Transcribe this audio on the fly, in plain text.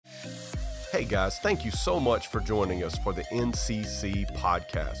Hey guys, thank you so much for joining us for the NCC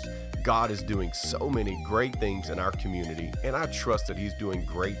podcast. God is doing so many great things in our community, and I trust that He's doing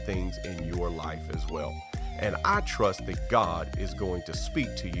great things in your life as well. And I trust that God is going to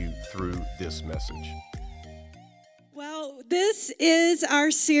speak to you through this message. Well, this is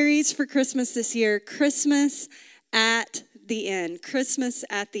our series for Christmas this year, Christmas at the End. Christmas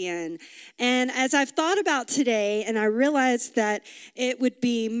at the End. And as I've thought about today, and I realized that it would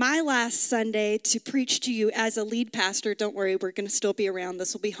be my last Sunday to preach to you as a lead pastor. Don't worry, we're going to still be around.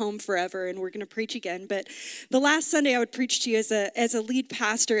 This will be home forever, and we're going to preach again. But the last Sunday I would preach to you as a lead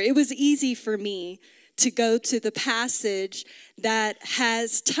pastor, it was easy for me to go to the passage that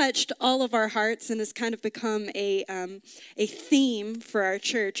has touched all of our hearts and has kind of become a theme for our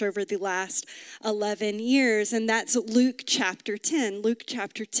church over the last 11 years, and that's Luke chapter 10. Luke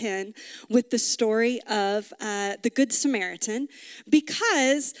chapter 10 with the story of the Good Samaritan,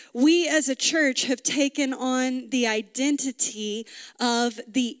 because we as a church have taken on the identity of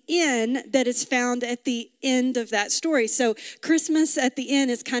the inn that is found at the end of that story. So Christmas at the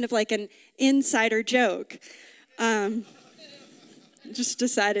Inn is kind of like an insider joke. Just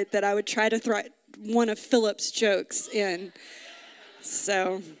decided that I would try to throw one of Philip's jokes in.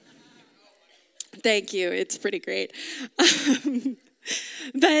 So, thank you. It's pretty great.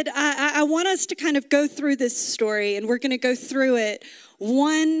 But I want us to kind of go through this story, and we're going to go through it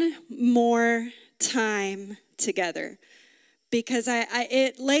one more time together. Because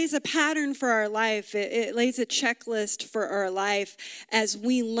it lays a pattern for our life. It lays a checklist for our life as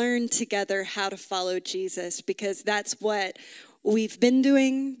we learn together how to follow Jesus. Because that's what we've been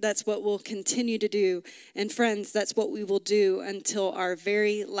doing. That's what we'll continue to do. And friends, that's what we will do until our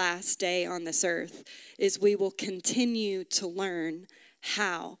very last day on this earth, is we will continue to learn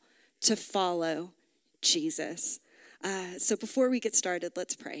how to follow Jesus. So before we get started,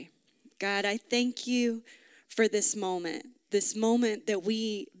 let's pray. God, I thank you for this moment that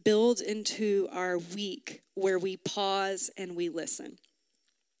we build into our week, where we pause and we listen.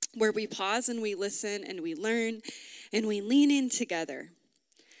 Where we pause and we listen and we learn and we lean in together.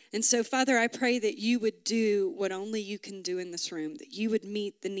 And so, Father, I pray that you would do what only you can do in this room, that you would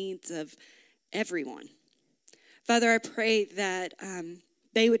meet the needs of everyone. Father, I pray that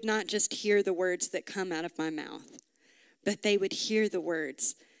they would not just hear the words that come out of my mouth, but they would hear the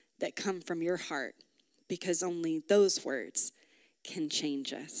words that come from your heart, because only those words can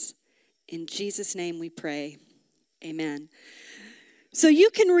change us. In Jesus' name we pray. Amen. So you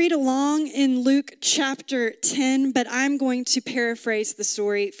can read along in Luke chapter 10, but I'm going to paraphrase the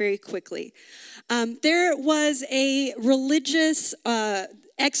story very quickly. There was a religious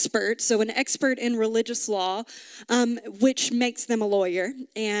expert, so an expert in religious law, which makes them a lawyer.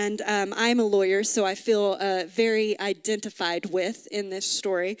 And I'm a lawyer, so I feel very identified with in this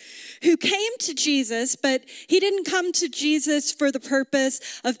story, who came to Jesus, but he didn't come to Jesus for the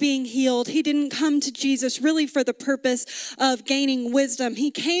purpose of being healed. He didn't come to Jesus really for the purpose of gaining wisdom.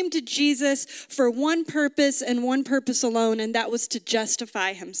 He came to Jesus for one purpose and one purpose alone, and that was to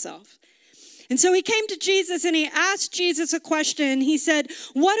justify himself. And so he came to Jesus and he asked Jesus a question. He said,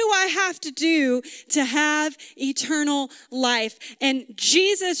 "What do I have to do to have eternal life?" And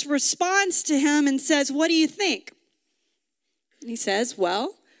Jesus responds to him and says, "What do you think?" And he says,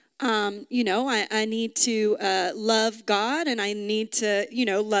 "Well, I need to love God, and I need to,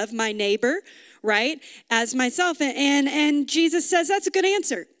 love my neighbor, right, as myself." And Jesus says, "That's a good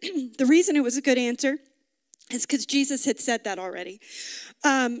answer." The reason it was a good answer is because Jesus had said that already.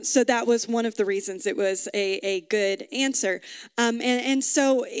 So that was one of the reasons it was a good answer. And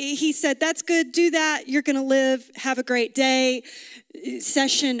so he said, "That's good, do that, you're going to live, have a great day,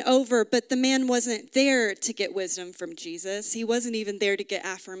 session over." But the man wasn't there to get wisdom from Jesus. He wasn't even there to get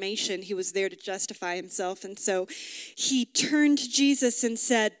affirmation. He was there to justify himself. And so he turned to Jesus and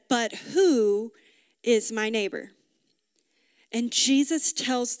said, "But who is my neighbor?" And Jesus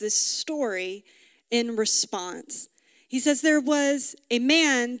tells this story in response. He says there was a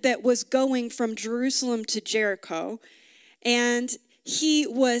man that was going from Jerusalem to Jericho, and he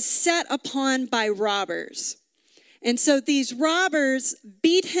was set upon by robbers. And so these robbers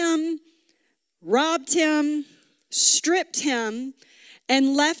beat him, robbed him, stripped him,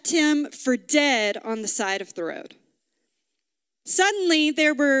 and left him for dead on the side of the road. Suddenly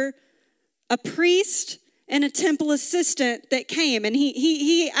there were a priest and a temple assistant that came. And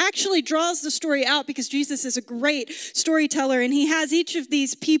he actually draws the story out because Jesus is a great storyteller, and he has each of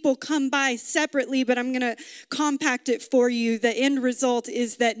these people come by separately, but I'm going to compact it for you. The end result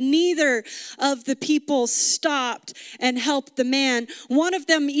is that neither of the people stopped and helped the man. One of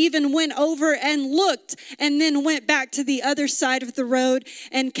them even went over and looked and then went back to the other side of the road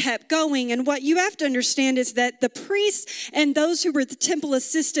and kept going. And what you have to understand is that the priests and those who were the temple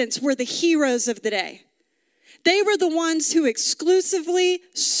assistants were the heroes of the day. They were the ones who exclusively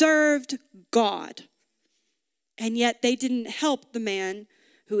served God. And yet they didn't help the man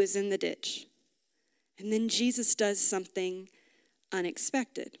who was in the ditch. And then Jesus does something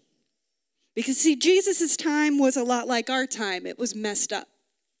unexpected. Because see, Jesus' time was a lot like our time. It was messed up.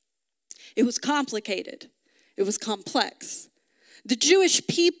 It was complicated. It was complex. The Jewish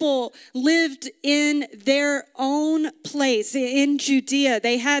people lived in their own place in Judea.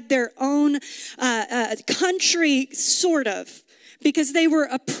 They had their own country, sort of, because they were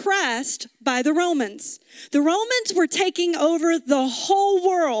oppressed by the Romans. The Romans were taking over the whole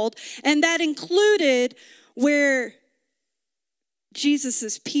world, and that included where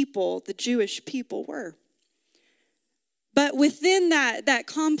Jesus' people, the Jewish people, were. But within that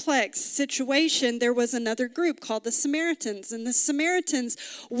complex situation, there was another group called the Samaritans. And the Samaritans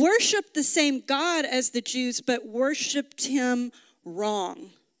worshiped the same God as the Jews, but worshiped him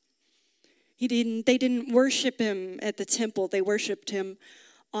wrong. They didn't worship him at the temple. They worshiped him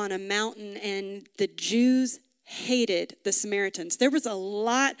on a mountain. And the Jews hated the Samaritans. There was a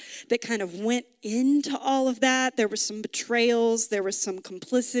lot that kind of went into all of that. There were some betrayals. There was some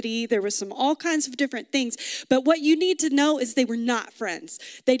complicity. There was some all kinds of different things. But what you need to know is they were not friends.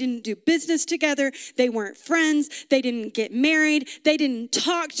 They didn't do business together. They weren't friends. They didn't get married. They didn't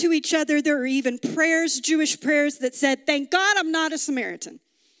talk to each other. There were even prayers, Jewish prayers, that said, "Thank God I'm not a Samaritan."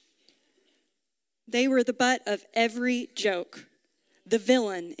 They were the butt of every joke, the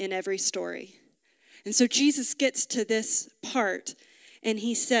villain in every story. And so Jesus gets to this part and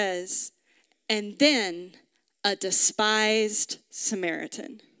he says, "And then a despised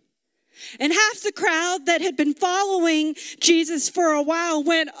Samaritan." And half the crowd that had been following Jesus for a while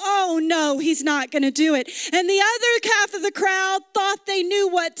went, "Oh no, he's not going to do it." And the other half of the crowd thought they knew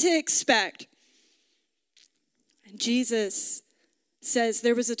what to expect. And Jesus says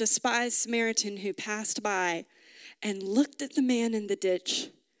there was a despised Samaritan who passed by and looked at the man in the ditch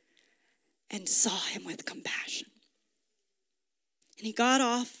and saw him with compassion. And he got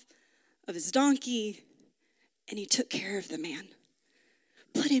off of his donkey and he took care of the man,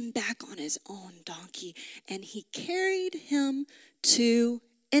 put him back on his own donkey, and he carried him to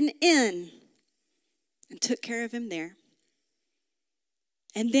an inn and took care of him there.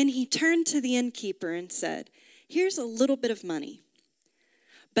 And then he turned to the innkeeper and said, "Here's a little bit of money,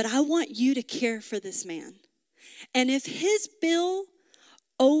 but I want you to care for this man. And if his bill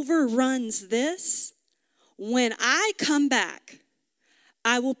overruns this, when I come back,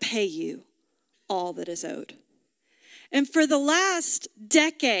 I will pay you all that is owed." And for the last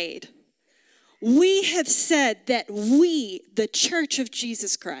decade, we have said that we, the Church of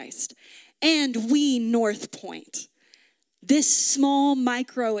Jesus Christ, and we, North Point, this small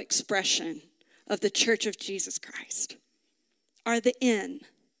micro expression of the Church of Jesus Christ, are the inn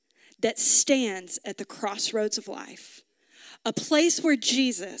that stands at the crossroads of life. A place where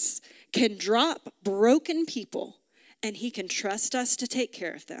Jesus can drop broken people and he can trust us to take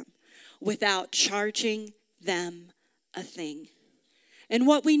care of them without charging them a thing. And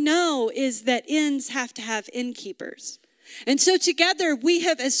what we know is that inns have to have innkeepers. And so together we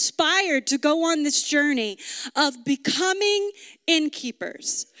have aspired to go on this journey of becoming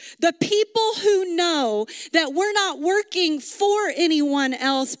innkeepers. The people who know that we're not working for anyone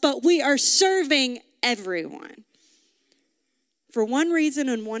else, but we are serving everyone. For one reason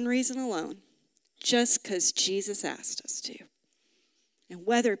and one reason alone, just because Jesus asked us to. And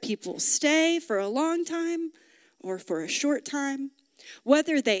whether people stay for a long time or for a short time,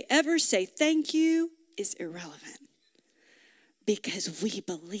 whether they ever say thank you is irrelevant. Because we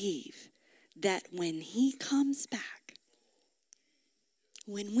believe that when he comes back,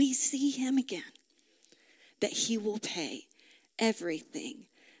 when we see him again, that he will pay everything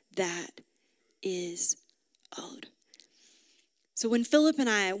that is owed. So when Philip and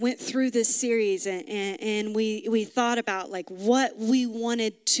I went through this series and we thought about like what we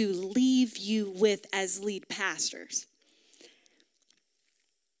wanted to leave you with as lead pastors,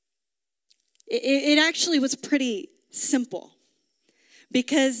 it actually was pretty simple.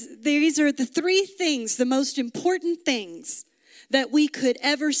 Because these are the three things, the most important things that we could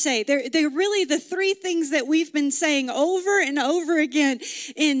ever say. They're really the three things that we've been saying over and over again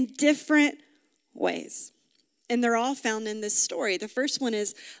in different ways. And they're all found in this story. The first one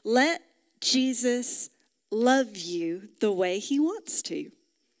is, let Jesus love you the way he wants to.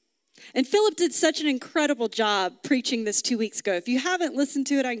 And Philip did such an incredible job preaching this 2 weeks ago. If you haven't listened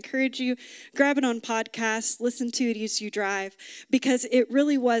to it, I encourage you, grab it on podcast, listen to it as you drive, because it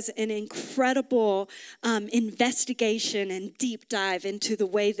really was an incredible investigation and deep dive into the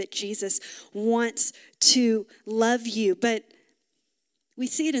way that Jesus wants to love you. But we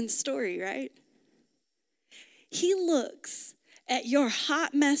see it in the story, right? He looks at your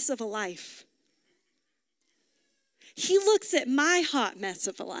hot mess of a life. He looks at my hot mess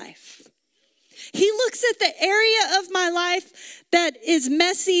of a life. He looks at the area of my life that is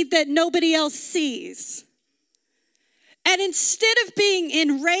messy that nobody else sees. And instead of being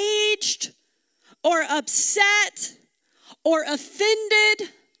enraged or upset or offended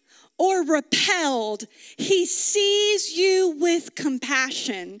or repelled, he sees you with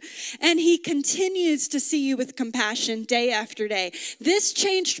compassion, and he continues to see you with compassion day after day. This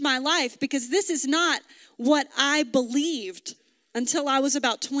changed my life because this is not what I believed until I was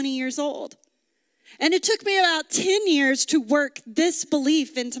about 20 years old. And it took me about 10 years to work this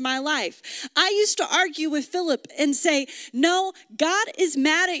belief into my life. I used to argue with Philip and say, no, God is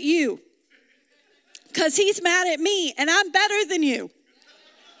mad at you because he's mad at me and I'm better than you.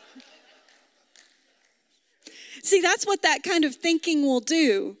 See, that's what that kind of thinking will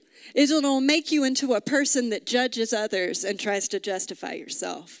do, is it'll make you into a person that judges others and tries to justify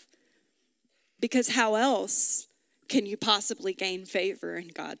yourself. Because how else can you possibly gain favor in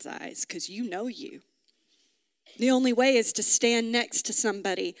God's eyes? Because you know you. The only way is to stand next to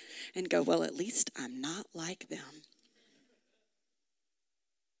somebody and go, well, at least I'm not like them.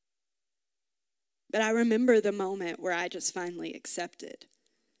 But I remember the moment where I just finally accepted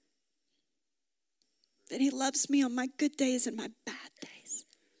that he loves me on my good days and my bad days.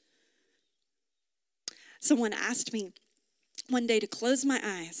 Someone asked me one day to close my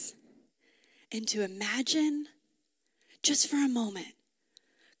eyes and to imagine, just for a moment,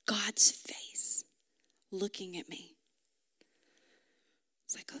 God's face looking at me.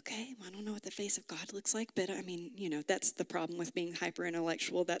 It's like, okay, I don't know what the face of God looks like, but I mean, that's the problem with being hyper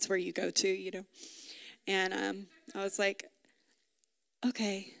intellectual. That's where you go to, And I was like,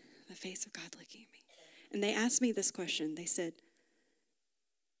 okay, the face of God looking at me. And they asked me this question. They said,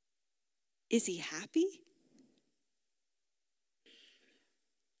 is he happy?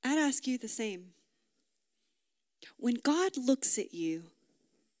 I'd ask you the same. When God looks at you,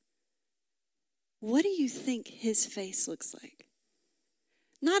 what do you think his face looks like?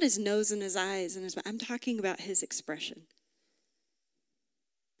 Not his nose and his eyes and his mouth. I'm talking about his expression.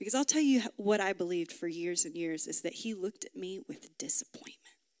 Because I'll tell you what I believed for years and years is that he looked at me with disappointment.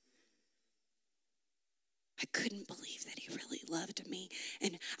 I couldn't believe that he really loved me.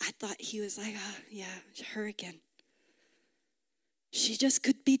 And I thought he was like, oh, yeah, her again. She just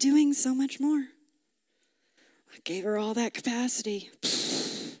could be doing so much more. I gave her all that capacity.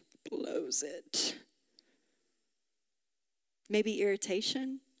 Blows it. Maybe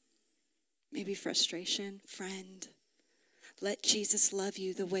irritation. Maybe frustration. Friend, let Jesus love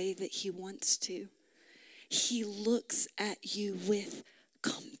you the way that he wants to. He looks at you with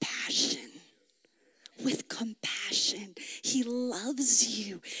compassion. With compassion. He loves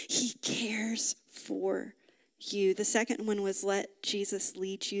you. He cares for you. The second one was let Jesus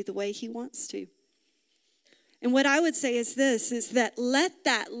lead you the way he wants to. And what I would say is this, is that let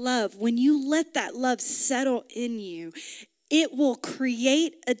that love, when you let that love settle in you, it will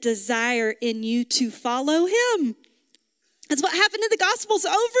create a desire in you to follow him. That's what happened in the Gospels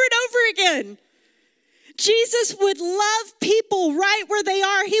over and over again. Jesus would love people right where they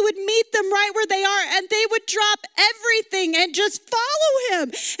are. He would meet them right where they are, and they would drop everything and just follow him.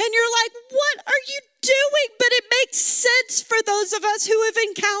 And you're like, what are you doing? But it makes sense for those of us who have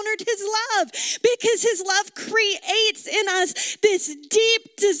encountered his love, because his love creates in us this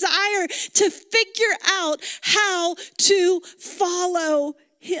deep desire to figure out how to follow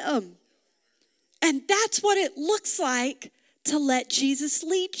him. And that's what it looks like to let Jesus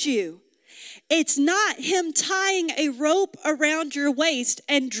lead you. It's not him tying a rope around your waist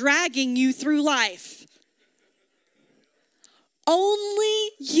and dragging you through life. Only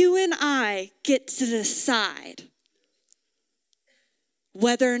you and I get to decide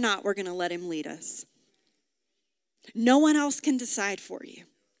whether or not we're going to let him lead us. No one else can decide for you.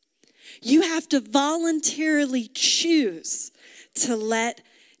 You have to voluntarily choose to let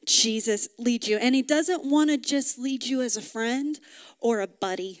Jesus lead you. And he doesn't want to just lead you as a friend or a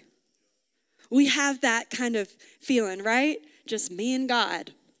buddy. We have that kind of feeling, right? Just me and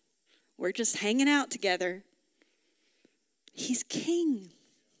God. We're just hanging out together. He's king.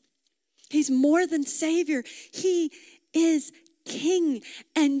 He's more than Savior. He is King.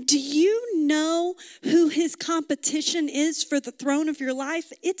 And do you know who his competition is for the throne of your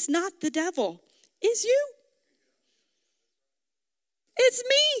life? It's not the devil. It's you. It's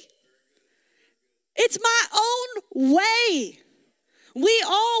me. It's my own way. We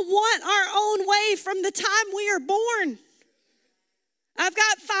all want our own way from the time we are born. I've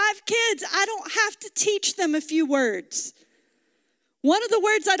got 5 kids. I don't have to teach them a few words. One of the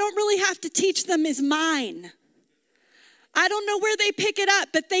words I don't really have to teach them is mine. I don't know where they pick it up,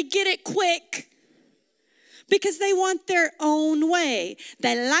 but they get it quick because they want their own way.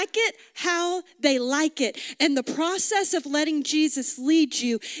 They like it how they like it. And the process of letting Jesus lead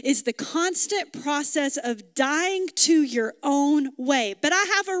you is the constant process of dying to your own way. But I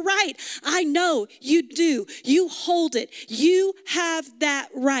have a right. I know you do. You hold it. You have that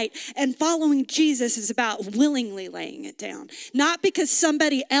right. And following Jesus is about willingly laying it down. Not because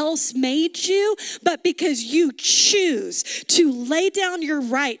somebody else made you, but because you choose to lay down your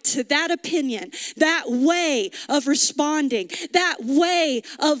right to that opinion, that way of responding, that way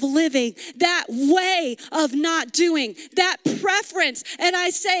of living, that way of not doing, that preference. And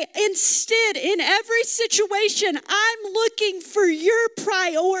I say, instead, in every situation, I'm looking for your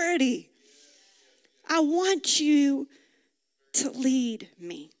priority. I want you to lead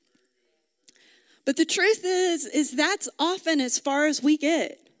me. But the truth is that's often as far as we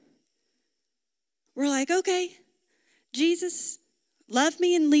get. We're like, okay, Jesus, love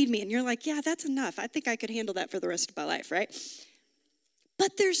me and lead me. And you're like, yeah, that's enough. I think I could handle that for the rest of my life, right?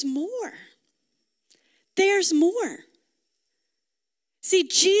 But there's more. There's more. See,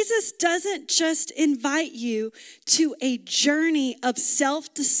 Jesus doesn't just invite you to a journey of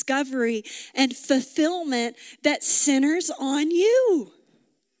self-discovery and fulfillment that centers on you.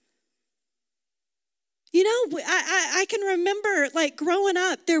 You know, I can remember, like, growing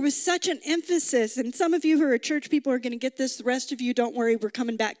up, there was such an emphasis, and some of you who are church people are going to get this. The rest of you, don't worry, we're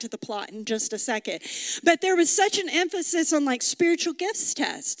coming back to the plot in just a second. But there was such an emphasis on, like, spiritual gifts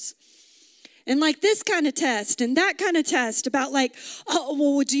tests. And, like, this kind of test and that kind of test about, like, oh,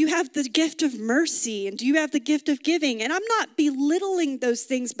 well, do you have the gift of mercy? And do you have the gift of giving? And I'm not belittling those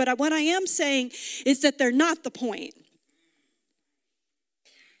things, but what I am saying is that they're not the point.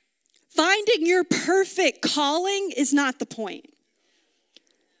 Finding your perfect calling is not the point.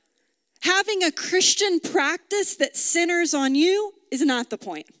 Having a Christian practice that centers on you is not the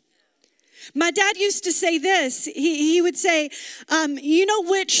point. My dad used to say this. He would say, you know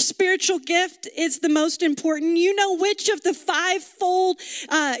which spiritual gift is the most important? You know which of the 5-fold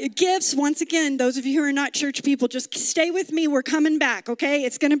gifts? Once again, those of you who are not church people, just stay with me. We're coming back, okay?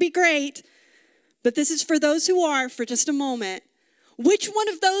 It's going to be great. But this is for those who are for just a moment. Which one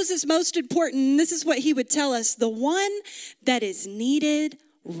of those is most important? And this is what he would tell us. The one that is needed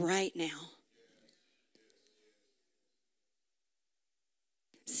right now.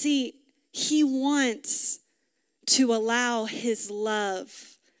 See, he wants to allow his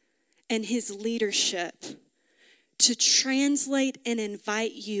love and his leadership to translate and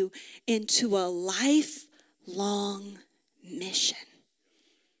invite you into a lifelong mission.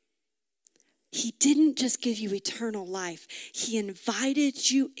 He didn't just give you eternal life. He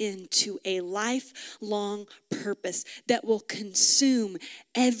invited you into a lifelong purpose that will consume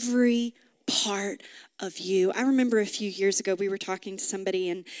every part of you. I remember a few years ago, we were talking to somebody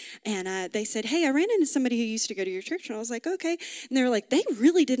and they said, hey, I ran into somebody who used to go to your church. And I was like, okay. And they were like, they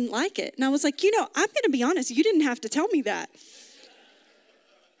really didn't like it. And I was like, I'm going to be honest. You didn't have to tell me that.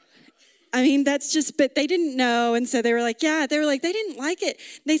 I mean, that's just, but they didn't know. And so they were like, yeah, they were like, they didn't like it.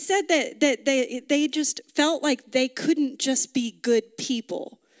 They said that they just felt like they couldn't just be good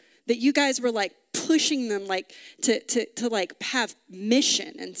people, that you guys were like pushing them like to like have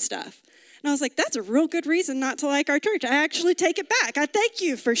mission and stuff. And I was like, that's a real good reason not to like our church. I actually take it back. I thank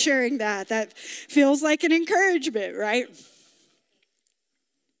you for sharing that. That feels like an encouragement, right?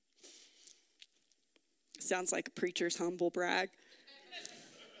 Sounds like a preacher's humble brag.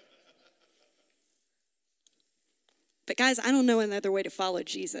 But guys, I don't know another way to follow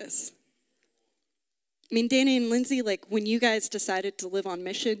Jesus. I mean, Danny and Lindsay, like when you guys decided to live on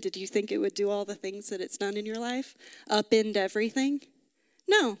mission, did you think it would do all the things that it's done in your life? Upend everything?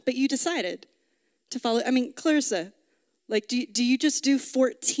 No, but you decided to follow. I mean, Clarissa, like do you just do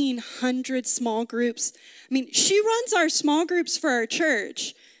 1,400 small groups? I mean, she runs our small groups for our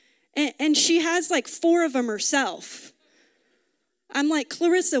church, and she has like 4 of them herself. I'm like,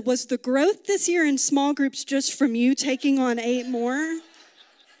 Clarissa, was the growth this year in small groups just from you taking on 8 more? I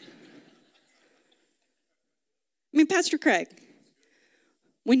mean, Pastor Craig,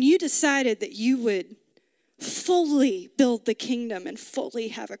 when you decided that you would fully build the kingdom and fully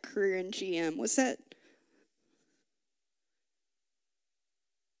have a career in GM. Was that?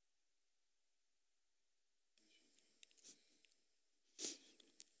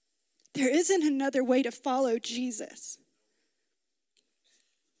 There isn't another way to follow Jesus.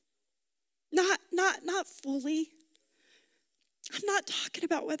 Not fully. I'm not talking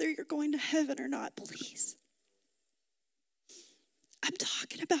about whether you're going to heaven or not, please. I'm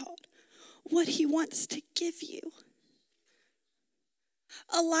talking about what he wants to give you.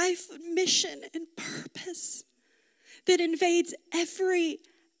 A life mission and purpose that invades every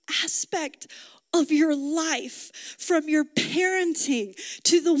aspect of your life, from your parenting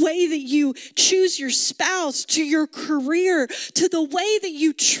to the way that you choose your spouse, to your career, to the way that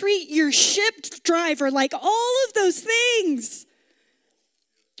you treat your Shipt driver, like all of those things.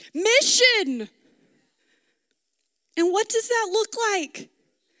 Mission. And what does that look like?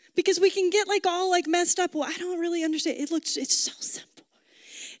 Because we can get all messed up. Well, I don't really understand. It's so simple.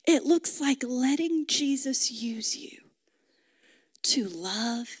 It looks like letting Jesus use you to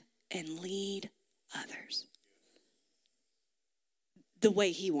love and lead others the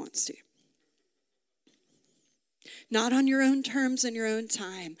way he wants to. Not on your own terms and your own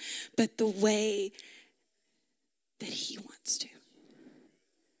time, but the way that he wants to.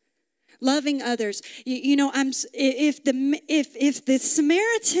 Loving others. If the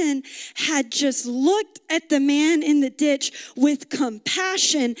Samaritan had just looked at the man in the ditch with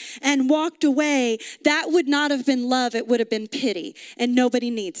compassion and walked away, that would not have been love. It would have been pity. And nobody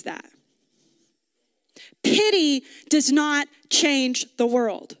needs that. Pity does not change the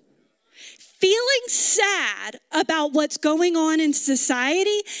world. Feeling sad about what's going on in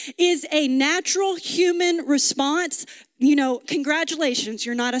society is a natural human response. Congratulations,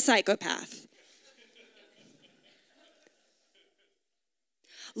 you're not a psychopath.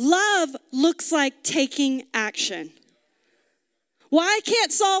 Love looks like taking action. Well, I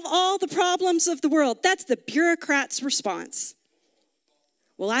can't solve all the problems of the world. That's the bureaucrat's response.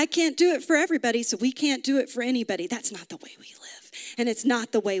 Well, I can't do it for everybody, so we can't do it for anybody. That's not the way we live, and it's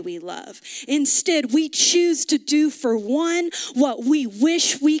not the way we love. Instead, we choose to do for one what we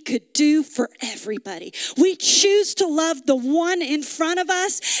wish we could do for everybody. We choose to love the one in front of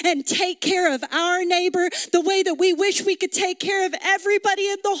us and take care of our neighbor the way that we wish we could take care of everybody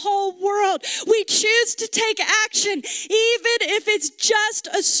in the whole world. We choose to take action, even if it's just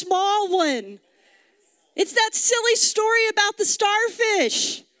a small one. It's that silly story about the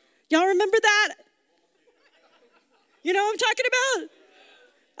starfish. Y'all remember that? You know what I'm talking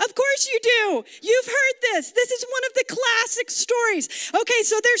about? Of course you do. You've heard this. This is one of the classic stories. Okay,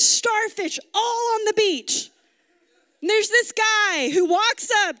 so there's starfish all on the beach. And there's this guy who walks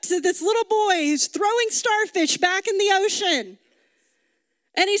up to this little boy who's throwing starfish back in the ocean.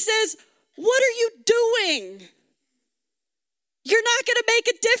 And he says, "What are you doing? You're not going to make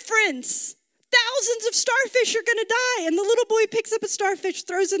a difference. Thousands of starfish are going to die." And the little boy picks up a starfish,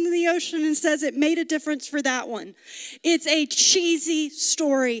 throws it into the ocean, and says it made a difference for that one. It's a cheesy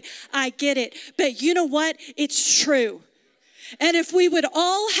story. I get it. But you know what? It's true. And if we would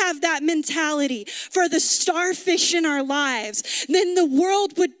all have that mentality for the starfish in our lives, then the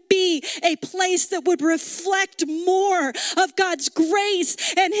world would be a place that would reflect more of God's grace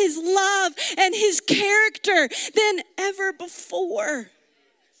and his love and his character than ever before.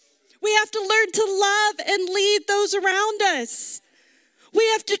 We have to learn to love and lead those around us. We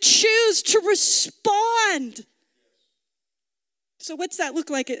have to choose to respond. So what's that look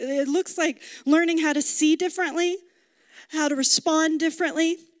like? It looks like learning how to see differently, how to respond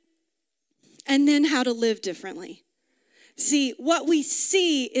differently, and then how to live differently. See, what we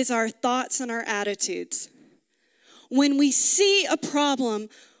see is our thoughts and our attitudes. When we see a problem,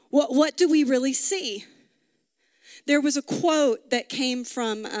 what do we really see? There was a quote that came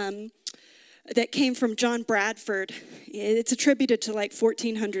from John Bradford. It's attributed to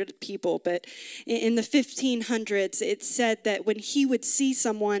 1,400 people, but in the 1500s, it said that when he would see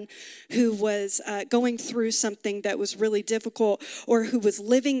someone who was going through something that was really difficult or who was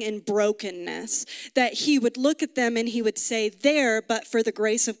living in brokenness, that he would look at them and he would say, "There, but for the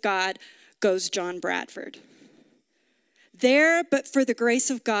grace of God, goes John Bradford. There, but for the grace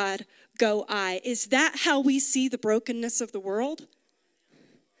of God, go I." Is that how we see the brokenness of the world?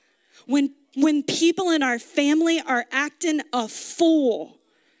 When people in our family are acting a fool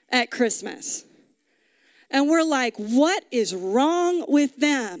at Christmas, and we're like, what is wrong with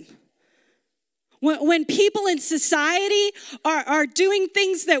them? When people in society are doing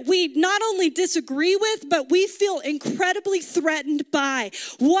things that we not only disagree with, but we feel incredibly threatened by.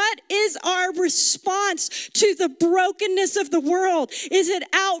 What is our response to the brokenness of the world? Is it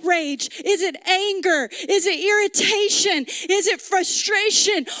outrage? Is it anger? Is it irritation? Is it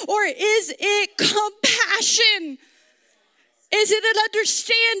frustration? Or is it compassion? Is it an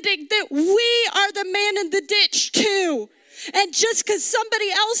understanding that we are the man in the ditch too? And just because somebody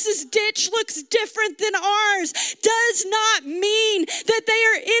else's ditch looks different than ours does not mean that they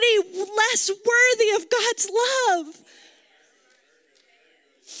are any less worthy of God's love.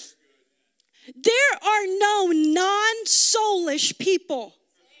 There are no non-soulish people.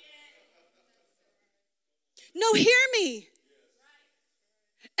 No, hear me.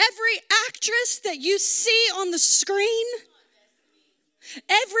 Every actress that you see on the screen,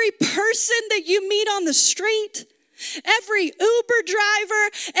 every person that you meet on the street, every Uber driver,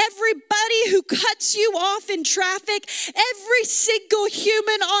 everybody who cuts you off in traffic, every single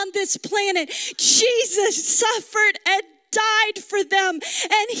human on this planet, Jesus suffered and died for them,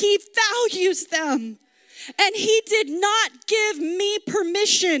 and he values them. And he did not give me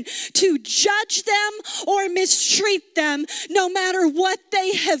permission to judge them or mistreat them, no matter what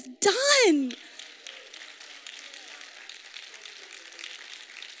they have done.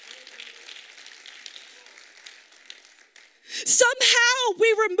 Somehow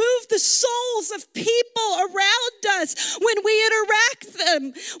we remove the souls of people around us when we interact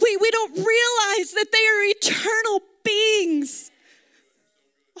them. We don't realize that they are eternal beings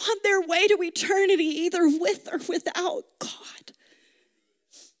on their way to eternity, either with or without God.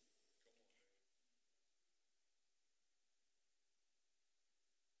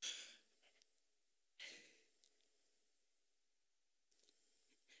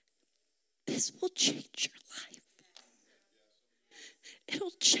 This will change your life.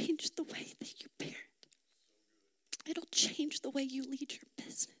 It'll change the way that you parent. It'll change the way you lead your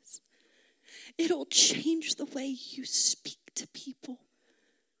business. It'll change the way you speak to people.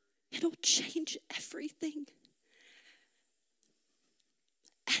 It'll change everything.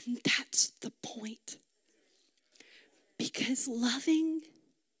 And that's the point. Because loving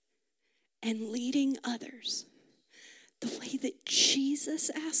and leading others the way that Jesus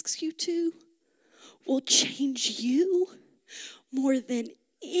asks you to will change you more than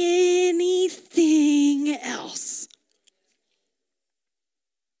anything else.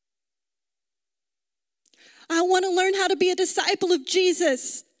 I want to learn how to be a disciple of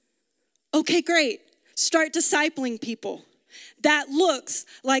Jesus. Okay, great. Start discipling people. That looks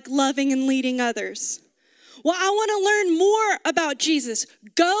like loving and leading others. Well, I want to learn more about Jesus.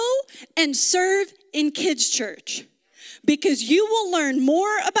 Go and serve in kids' church, because you will learn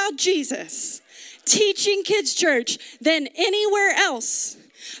more about Jesus teaching kids' church than anywhere else.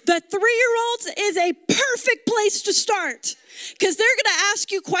 The 3-year-olds is a perfect place to start, because they're going to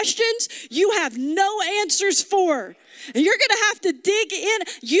ask you questions you have no answers for. And you're going to have to dig in.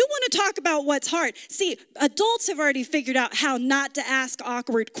 You want to talk about what's hard. See, adults have already figured out how not to ask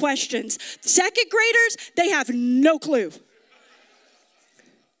awkward questions. Second graders, they have no clue.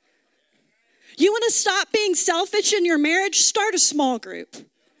 You want to stop being selfish in your marriage? Start a small group.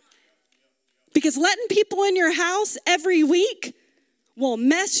 Because letting people in your house every week will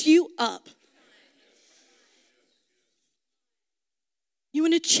mess you up. You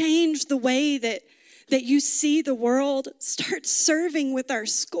want to change the way that you see the world? Start serving with our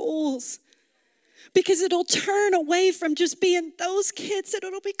schools. Because it'll turn away from just being those kids and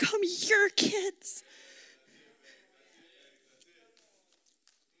it'll become your kids.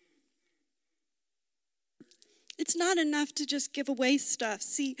 It's not enough to just give away stuff.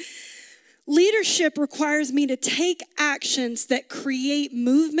 See, leadership requires me to take actions that create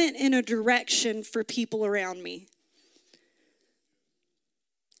movement in a direction for people around me.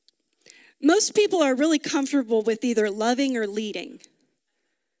 Most people are really comfortable with either loving or leading.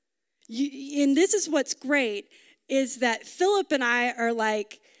 And this is what's great, is that Philip and I are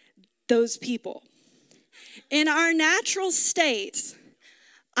like those people. In our natural states,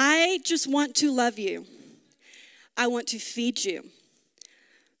 I just want to love you. I want to feed you.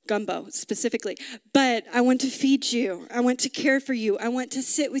 Gumbo specifically. But I want to feed you. I want to care for you. I want to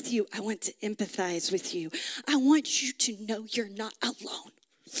sit with you. I want to empathize with you. I want you to know you're not alone.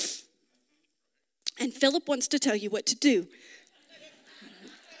 And Philip wants to tell you what to do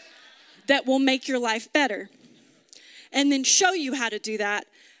that will make your life better. And then show you how to do that.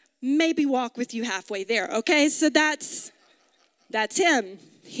 Maybe walk with you halfway there. Okay, so that's him.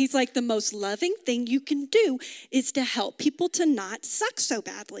 He's like, the most loving thing you can do is to help people to not suck so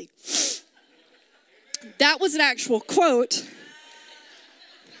badly. That was an actual quote.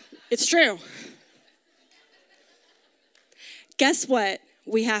 It's true. guess what?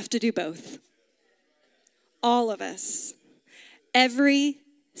 We have to do both. All of us. Every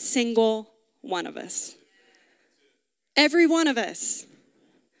single one of us. Every one of us.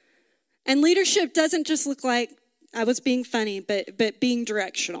 And leadership doesn't just look like, I was being funny, but being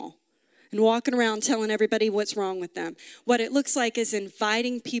directional and walking around telling everybody what's wrong with them. What it looks like is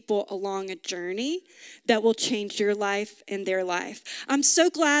inviting people along a journey that will change your life and their life. I'm so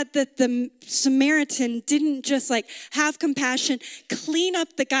glad that the Samaritan didn't just like have compassion, clean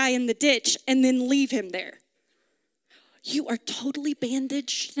up the guy in the ditch, and then leave him there. You are totally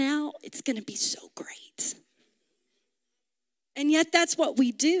bandaged now. It's going to be so great. And yet that's what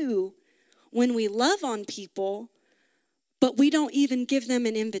we do when we love on people, but we don't even give them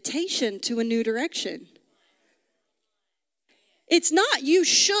an invitation to a new direction. It's not you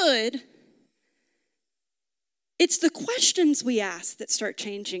should. It's the questions we ask that start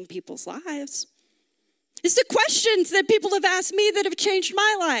changing people's lives. It's the questions that people have asked me that have changed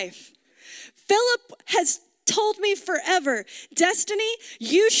my life. Philip has told me forever, Destiny,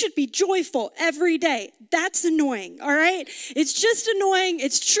 you should be joyful every day. That's annoying, all right? It's just annoying.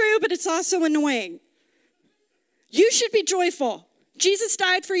 It's true, but it's also annoying. You should be joyful. Jesus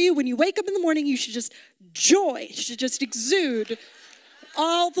died for you. When you wake up in the morning, you should just joy. It should just exude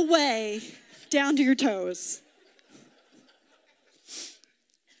all the way down to your toes.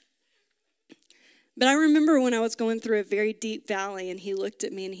 But I remember when I was going through a very deep valley, and he looked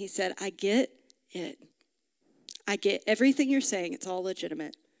at me and he said, I get it. I get everything you're saying. It's all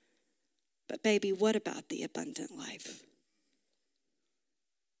legitimate. But baby, what about the abundant life?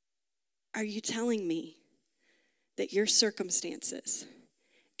 Are you telling me that your circumstances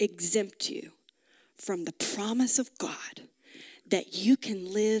exempt you from the promise of God that you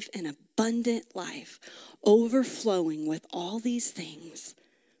can live an abundant life, overflowing with all these things?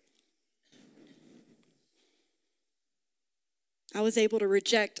 I was able to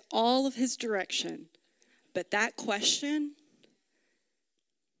reject all of his direction. But that question,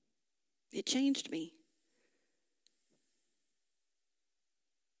 it changed me.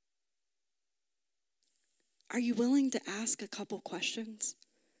 Are you willing to ask a couple questions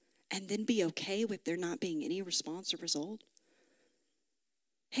and then be okay with there not being any response or result?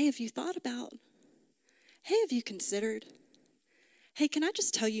 Hey, have you thought about? Hey, have you considered? Hey, can I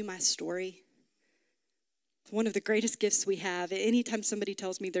just tell you my story? One of the greatest gifts we have. Anytime somebody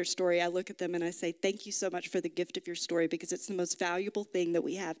tells me their story, I look at them and I say, thank you so much for the gift of your story, because it's the most valuable thing that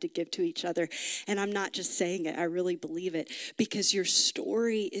we have to give to each other. And I'm not just saying it, I really believe it, because your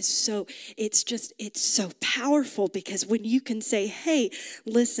story is it's so powerful, because when you can say, hey,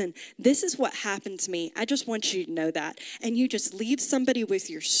 listen, this is what happened to me. I just want you to know that. And you just leave somebody with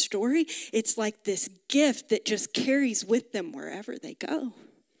your story. It's like this gift that just carries with them wherever they go.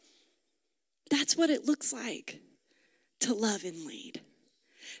 That's what it looks like to love and lead.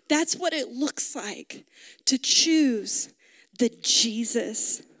 That's what it looks like to choose the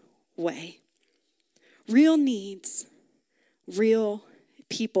Jesus way. Real needs, real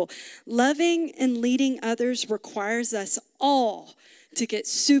people. Loving and leading others requires us all to get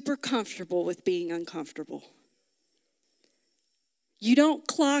super comfortable with being uncomfortable. You don't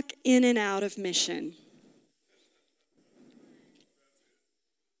clock in and out of mission.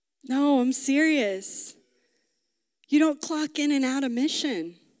 No, I'm serious. You don't clock in and out of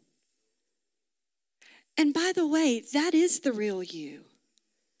mission. And by the way, that is the real you.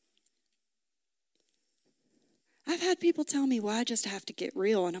 I've had people tell me, well, I just have to get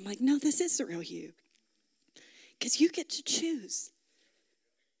real. And I'm like, no, this is the real you. Because you get to choose.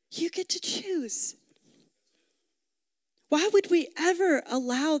 You get to choose. Why would we ever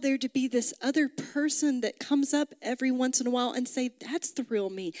allow there to be this other person that comes up every once in a while and say, that's the real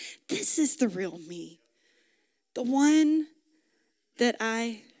me. This is the real me. The one that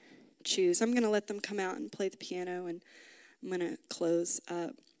I choose. I'm going to let them come out and play the piano, and I'm going to close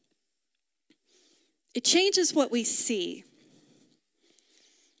up. It changes what we see.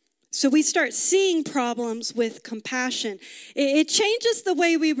 So we start seeing problems with compassion. It changes the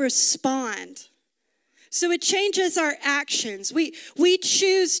way we respond. So it changes our actions. We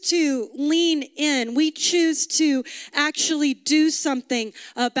choose to lean in. We choose to actually do something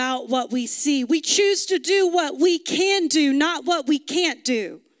about what we see. We choose to do what we can do, not what we can't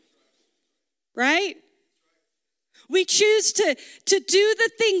do. Right? We choose to do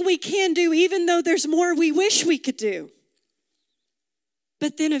the thing we can do, even though there's more we wish we could do.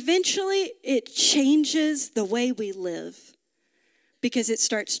 But then eventually it changes the way we live, because it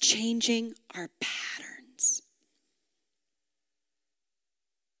starts changing our patterns.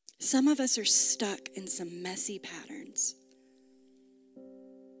 Some of us are stuck in some messy patterns.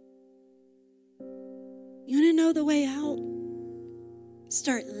 You want to know the way out?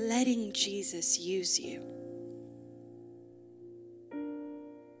 Start letting Jesus use you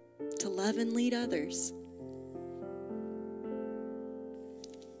to love and lead others.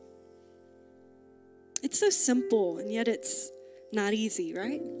 It's so simple, and yet it's not easy,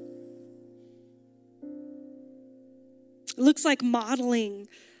 right? It looks like modeling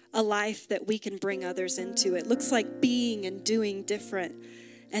a life that we can bring others into. It looks like being and doing different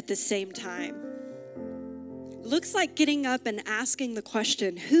at the same time. It looks like getting up and asking the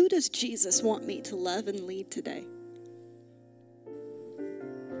question, who does Jesus want me to love and lead today?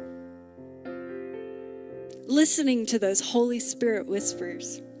 Listening to those Holy Spirit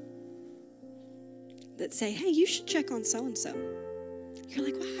whispers that say, hey, you should check on so-and-so. You're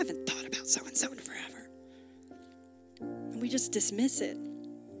like, well, I haven't thought about so-and-so in forever. And we just dismiss it.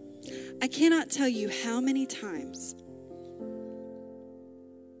 I cannot tell you how many times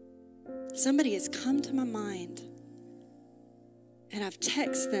somebody has come to my mind and I've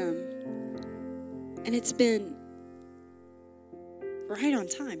texted them and it's been right on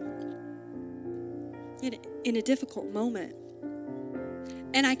time in a difficult moment.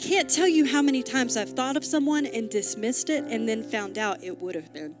 And I can't tell you how many times I've thought of someone and dismissed it and then found out it would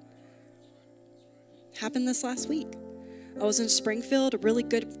have been. Happened this last week. I was in Springfield, a really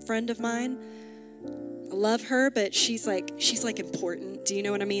good friend of mine. I love her, but she's like important. Do you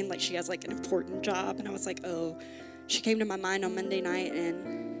know what I mean? Like she has like an important job. And I was like, oh, she came to my mind on Monday night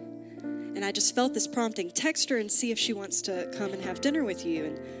and I just felt this prompting. Text her and see if she wants to come and have dinner with you.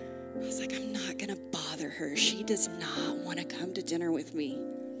 And I was like, I'm not going to bother her. She does not want to come to dinner with me.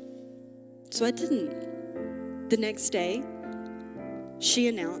 So I didn't. The next day, she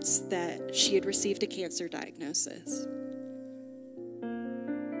announced that she had received a cancer diagnosis.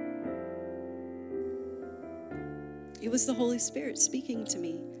 It was the Holy Spirit speaking to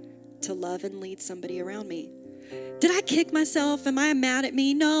me to love and lead somebody around me. Did I kick myself? Am I mad at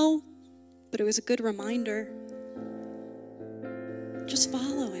me? No. But it was a good reminder. Just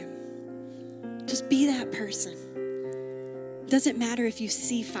follow him. Just be that person. It doesn't matter if you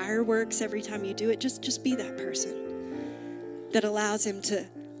see fireworks every time you do it. Just be that person that allows him to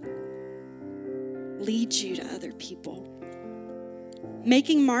lead you to other people.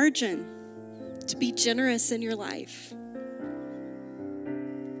 Making margin to be generous in your life.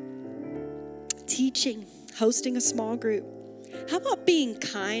 Teaching, hosting a small group. How about being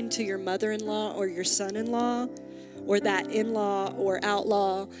kind to your mother-in-law or your son-in-law or that in-law or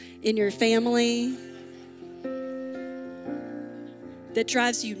outlaw in your family that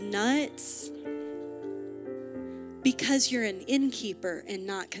drives you nuts because you're an innkeeper and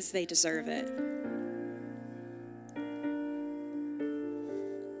not because they deserve it?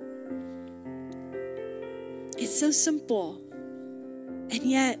 It's so simple, and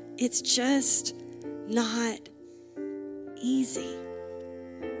yet it's just not easy.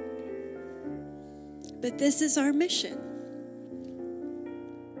 But this is our mission.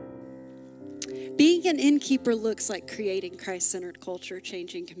 Being an innkeeper looks like creating Christ-centered culture,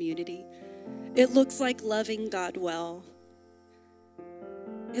 changing community. It looks like loving God well.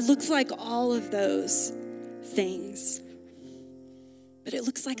 It looks like all of those things. But it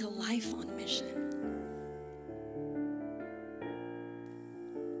looks like a life on mission.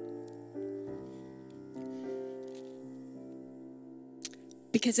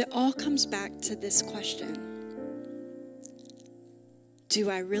 Because it all comes back to this question. Do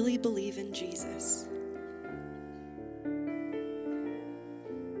I really believe in Jesus?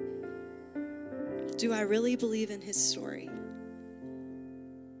 Do I really believe in his story?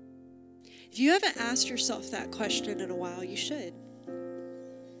 If you haven't asked yourself that question in a while, you should.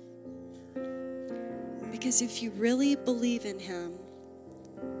 Because if you really believe in him,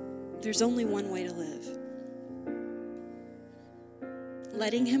 there's only one way to live.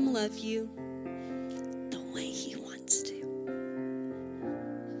 Letting him love you the way he wants to.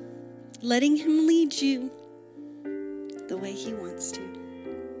 Letting him lead you the way he wants to.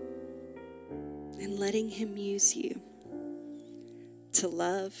 And letting him use you to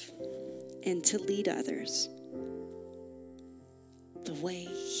love and to lead others the way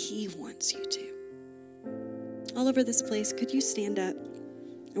he wants you to. All over this place, could you stand up?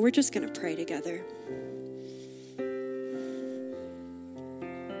 And we're just going to pray together.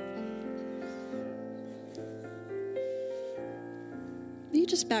 Will you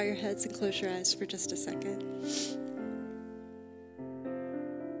just bow your heads and close your eyes for just a second?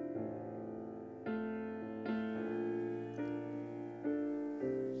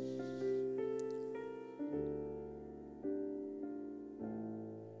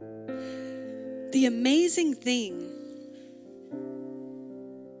 The amazing thing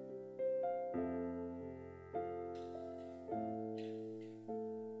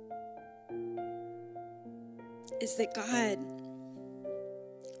is that God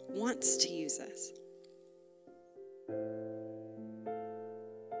wants to use us,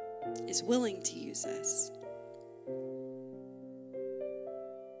 is willing to use us.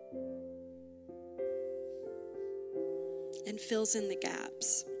 And fills in the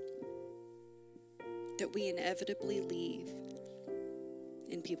gaps that we inevitably leave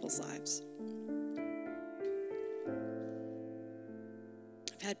in people's lives.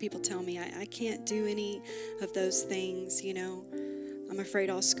 I've had people tell me, I can't do any of those things, I'm afraid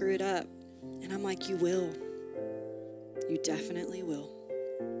I'll screw it up. And I'm like, you will. You definitely will.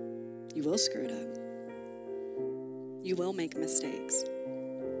 You will screw it up. You will make mistakes.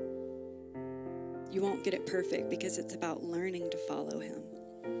 You won't get it perfect because it's about learning to follow him.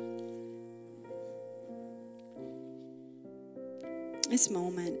 This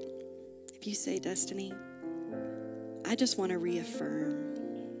moment, if you say, Destiny, I just want to reaffirm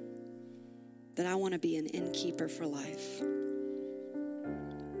that I want to be an innkeeper for life.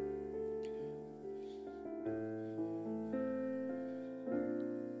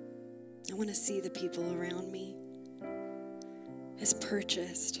 I want to see the people around me as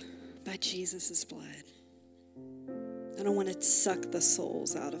purchased by Jesus' blood. I don't want to suck the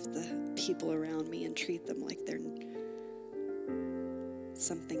souls out of the people around me and treat them like they're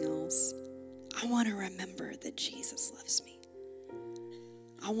something else. I want to remember that Jesus loves me.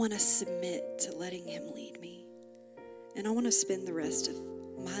 I want to submit to letting him lead me. And I want to spend the rest of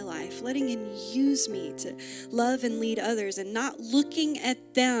my life letting him use me to love and lead others, and not looking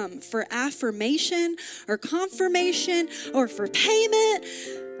at them for affirmation or confirmation or for payment,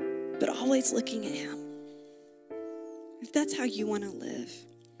 but always looking at him. If that's how you want to live,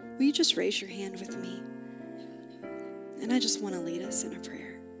 will you just raise your hand with me? And I just want to lead us in a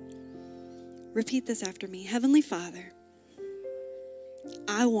prayer. Repeat this after me. Heavenly Father,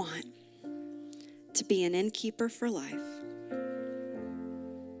 I want to be an innkeeper for life.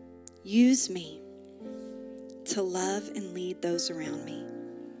 Use me to love and lead those around me.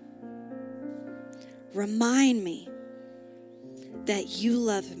 Remind me that you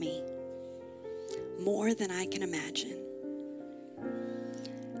love me more than I can imagine.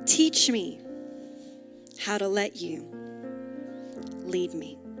 Teach me how to let you lead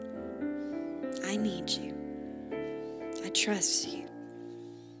me. I need you. I trust you.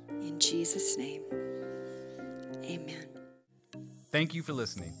 In Jesus' name, amen. Thank you for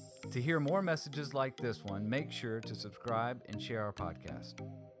listening. To hear more messages like this one, make sure to subscribe and share our podcast.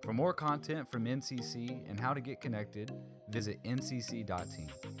 For more content from NCC and how to get connected, visit ncc.team.